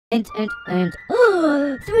and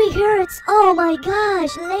oh, 3 hearts. Oh my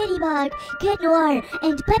gosh, Ladybug, Cat Noir,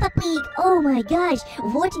 and Peppa Pig. Oh my gosh,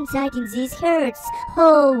 what inside in these hearts?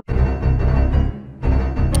 Oh.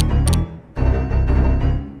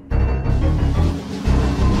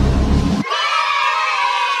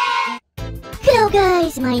 Hello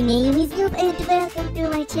guys, my name is Noob and welcome to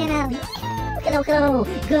my channel. Hello,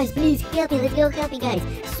 guys, please help me, help me guys,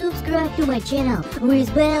 subscribe to my channel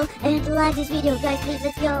with bell and like this video guys, please,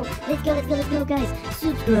 let's go guys,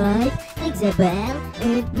 subscribe, click the bell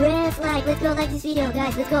and press like, let's go, like this video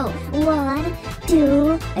guys, let's go, 1,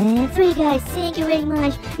 2 and 3 guys, thank you very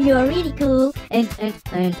much, you're really cool, and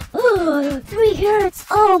oh, 3 hearts,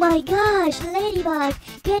 oh my gosh, Ladybug,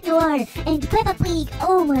 Cat Noir and Peppa Pig,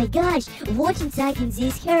 oh my gosh, what inside in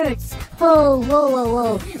these hearts? Oh,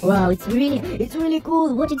 whoa, wow, it's really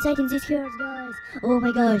cool. What inside in these hearts, guys? Oh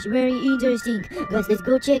my gosh, very interesting. Guys, let's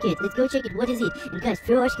go check it. What is it? And guys,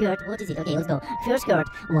 first heart, what is it? Okay, let's go. First heart.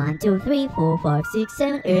 1, 2, 3, 4, 5, 6,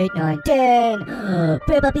 7, 8, 9, 10.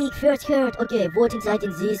 Peppa Pig, first heart. Okay, what inside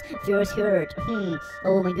in this first heart?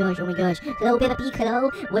 Oh my gosh. Hello, Peppa Pig.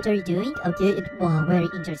 Hello. What are you doing? Okay, wow, very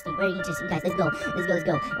interesting, guys. Let's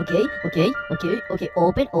go. Okay.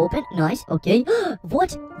 Open. Nice. Okay.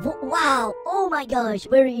 What? Wow. Oh my gosh,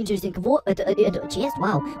 very interesting. What? Chest?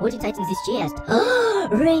 Wow. What inside in this chest?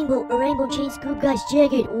 Rainbow chain scoop, guys.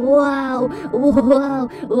 Check it. Wow.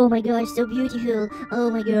 Oh my gosh, so beautiful. Oh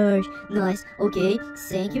my gosh, nice. Okay,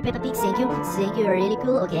 thank you, Peppa Pig. Thank you. You're really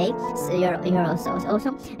cool. Okay, so you're so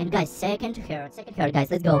awesome. And guys, second heart, guys.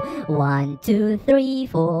 Let's go. 1, 2, 3,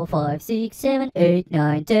 4, 5, 6, 7, 8,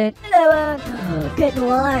 9, 10, 11. Cat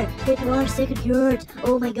Noir, second heart.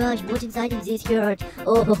 Oh my gosh, what inside in this heart?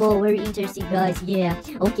 Oh, very interesting, guys. Yeah.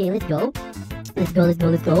 Okay, let's go. And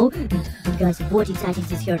guys, what inside in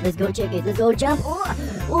this heart? Let's go check it. Let's go jump.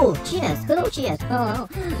 Oh, chest. Hello, chest. Oh,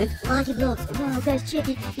 and lucky blocks. Wow, guys, check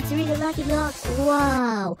it. It's really lucky blocks.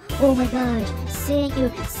 Wow. Oh my gosh. Thank you,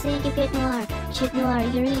 Cat Noir.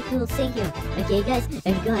 You're really cool. Thank you. Okay, guys,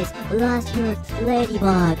 and guys, last heart,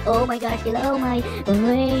 Ladybug. Oh my gosh. Hello, my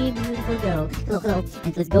very beautiful girl. Hello.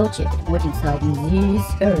 And let's go check what inside in this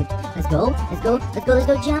heart. Let's go.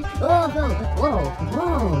 Jump. Oh,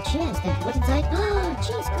 whoa, chest. And what inside?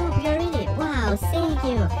 Cheese scoop, you're in it. Wow, thank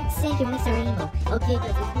you, Mr. Rainbow. Okay,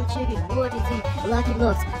 guys, let's go check it. What is it? Lucky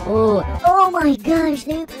blocks. Oh my gosh,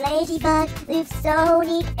 look, Ladybug, look,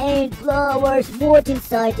 Sonic and flowers. What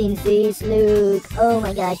inside in this? Look. Oh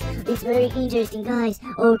my gosh, it's very interesting, guys.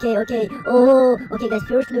 Okay. Oh, okay, guys,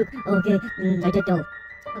 first look. Okay, I don't know.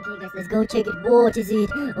 Okay, guys, let's go check it. What is it?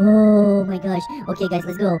 Oh my gosh. Okay, guys,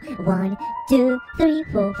 let's go. 1, 2, 3,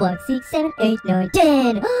 4, 5, 6, 7, 8, 9,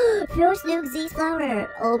 10. First look, this flower.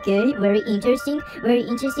 Okay, very interesting.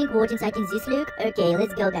 What inside in this look? Okay,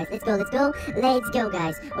 let's go, guys. Let's go,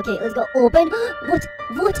 guys. Okay, let's go. Open. What?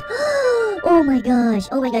 Oh my gosh,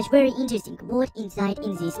 very interesting. What inside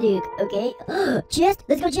in this look? Okay. Chest.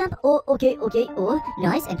 Let's go jump. Oh, okay. Oh,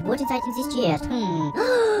 nice. And what inside in this chest?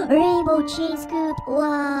 Rainbow chain scoop.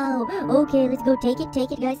 Wow. Okay, let's go take it,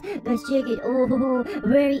 guys. Guys, check it. Oh,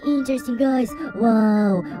 very interesting, guys.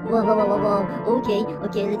 Wow. Okay,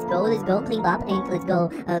 let's go clean up and let's go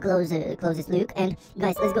close this look. And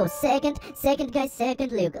guys, let's go second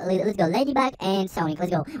look. Let's go Ladybug and Sonic.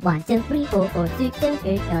 Let's go 1, 2, 3, 4, 5, 6, 7,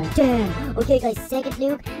 8, 9, 10. Okay, guys, second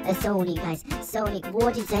look. Sonic, guys. Sonic,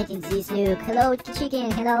 what inside in this look? Hello,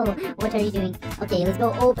 chicken. Hello. What are you doing? Okay, let's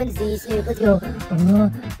go open this look. Let's go.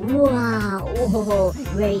 Wow. Oh,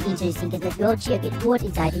 very interesting. Let's go check it. What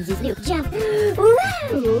inside in this look? Jump.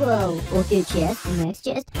 Wow. Okay, chest. Next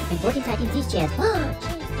chest. And what inside in this chest?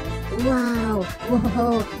 Wow.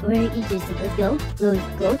 Whoa. Very interesting. Let's go.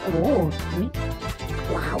 Close. Oh.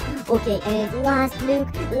 Wow. Okay, and last look,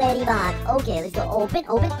 Ladybug. Okay, let's go open.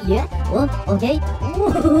 Yeah. Whoa. Okay.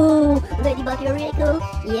 Whoa. Ladybug, you're really cool.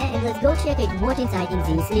 Yeah, and let's go check it. What inside in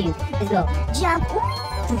this look? Let's go. Jump.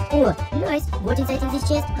 Oh, nice. What inside in this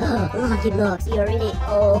chest? Lucky blocks. You're really.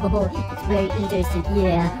 Oh, it's very interesting.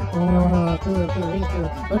 Yeah. Oh, cool. Really cool.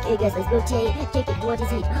 Okay, guys, let's go check it. What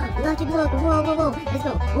is it? Lucky block. Whoa. Let's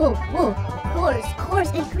go. Whoa.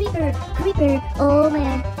 Horse and creeper. Oh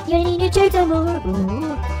man, you need to check some more.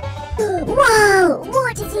 Wow!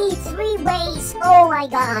 What is it? 3 ways! Oh my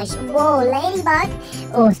gosh! Whoa, Ladybug!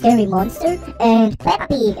 Oh, scary monster! And Peppa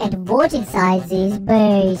Pig! And what inside this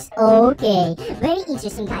base? Okay, very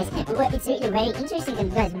interesting, guys. It's really very interesting,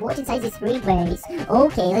 and guys, what inside this 3 base?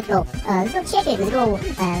 Okay, let's go. Let's go check it. Let's go.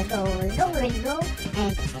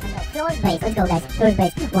 And first base. Let's go, guys. First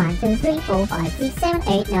base. 1, 2, 3, 4, 5, 6, 7,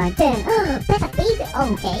 8, 9, 10. Peppa Pig!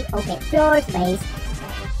 Okay. First base.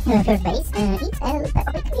 First base, it's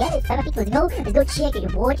Peppa Pig, yeah, it's Peppa Pig, let's go check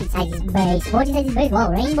it, what inside this base, wow,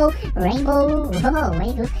 rainbow, oh,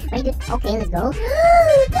 very good, okay, let's go,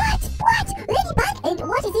 what, Ladybug, and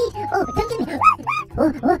what is it, oh, don't kill me,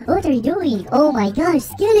 what are you doing, oh my gosh,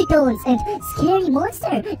 skeletons, and scary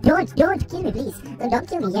monster, don't kill me, please, don't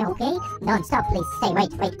kill me, yeah, okay, don't, stop, please, stay,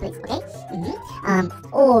 wait, please, okay,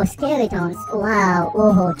 oh, skeletons, wow,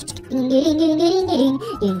 oh,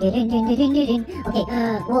 okay,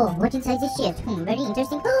 whoa, what inside this chest? Very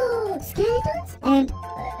interesting. Oh, skeletons and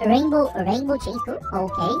rainbow chain screw.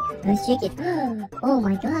 Okay, let's check it. Oh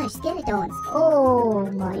my gosh, skeletons. Oh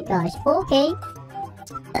my gosh. Okay.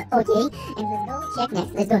 Okay, and let's go check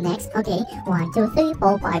next. Let's go next. Okay, 1, 2, 3,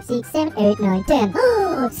 4, 5, 6, 7, 8, 9, 10.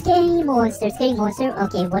 Oh, scary monster.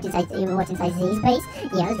 Okay, what inside this base?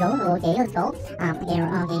 Yeah, let's go. Okay, let's go.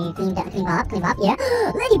 Okay, clean up. Yeah.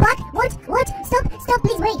 Ladybug, what? Stop,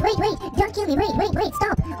 please. Wait. Don't kill me. Wait.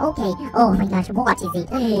 Stop. Okay. Oh my gosh, what is it?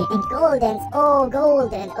 And golden. Oh,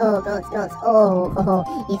 golden. Oh, golds. Oh,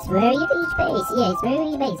 it's very rich base. Yeah, it's very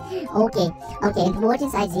rich base. Okay. And what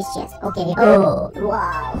inside this chest? Okay. Oh, wow.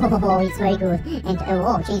 Oh, it's very good. And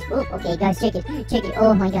oh, change group. Okay, guys, check it.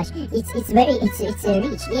 Oh my gosh, it's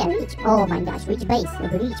rich. Yeah, rich. Oh my gosh, rich base,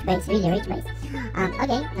 really rich base. Okay,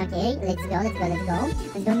 let's go.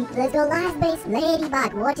 Let's go. Last base,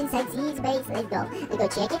 Ladybug. What inside this base? Let's go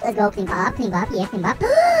check it. Let's go clean up. Yeah, clean up.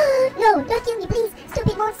 No, don't kill me, please.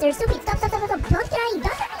 Stupid monster, stupid. Stop. Don't cry.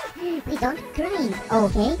 Please don't cry.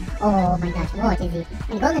 Okay. Oh my gosh, what is it?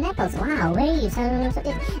 And golden apples. Wow, very so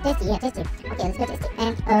tasty. Yeah, tasty. Okay, let's go taste it.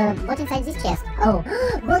 And what's inside this chest? Oh,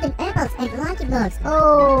 golden apples and lucky blocks.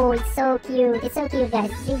 Oh, it's so cute. Guys.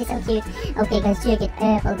 It's really so cute. Okay, guys, check it.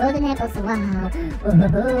 Golden apples. Wow.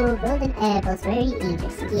 Oh, golden apples. Very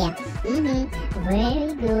interesting. Yeah. Very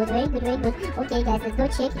good. Okay, guys, let's go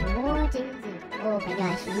check it. What is it? Oh my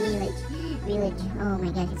gosh, village. Oh my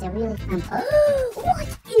gosh, it's a village. What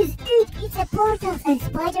is it? It's a portal. And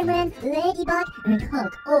Spider-Man, Ladybug, and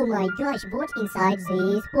Hulk. Oh my gosh, what inside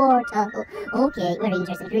this portal? Okay, very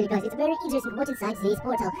interesting. Really, guys, it's very interesting. What inside this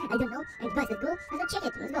portal? I don't know. And guys, let's go check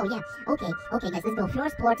it. Let's go. Yeah. Okay, guys, let's go.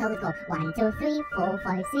 First portal. Let's go. 1, 2, 3, 4,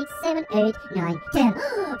 5, 6, 7, 8, 9, 10.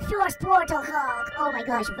 First portal, Hulk. Oh my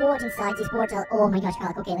gosh, what inside this portal? Oh my gosh,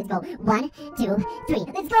 Hulk. Okay, let's go. 1, 2, 3.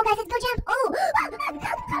 Let's go, guys. Let's go jump. Oh,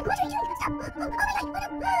 Hulk, what are you doing? Stop.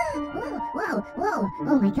 Whoa.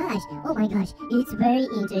 Oh my gosh. It's very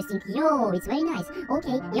interesting. Yo, it's very nice.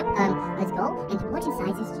 Okay, yep. Let's go. And what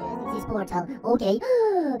inside this portal? Okay.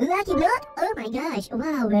 Lucky block. Oh my gosh.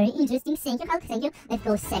 Wow, very interesting. Thank you, Hulk. Thank you. Let's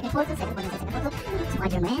go second portal.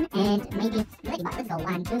 Spider-Man and maybe Ladybug. Let's go.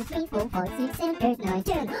 1, 2, 3, 4, 5, 6, 7, 8, 9,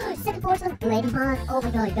 10. Second portal. Ladybug. Oh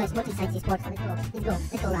my god, guys, what inside this portal? Let's go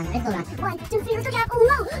run. 1, 2, 3, let's go jump. Oh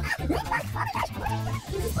wow. Ladybug. Oh my gosh. What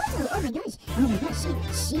is this portal? Oh my gosh.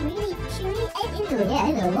 She really ate into it. Yeah, I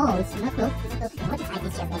don't know. It's not cool. What inside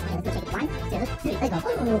this chest? Let's go check it. 1, 2, 3. Let's go.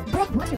 Oh, black water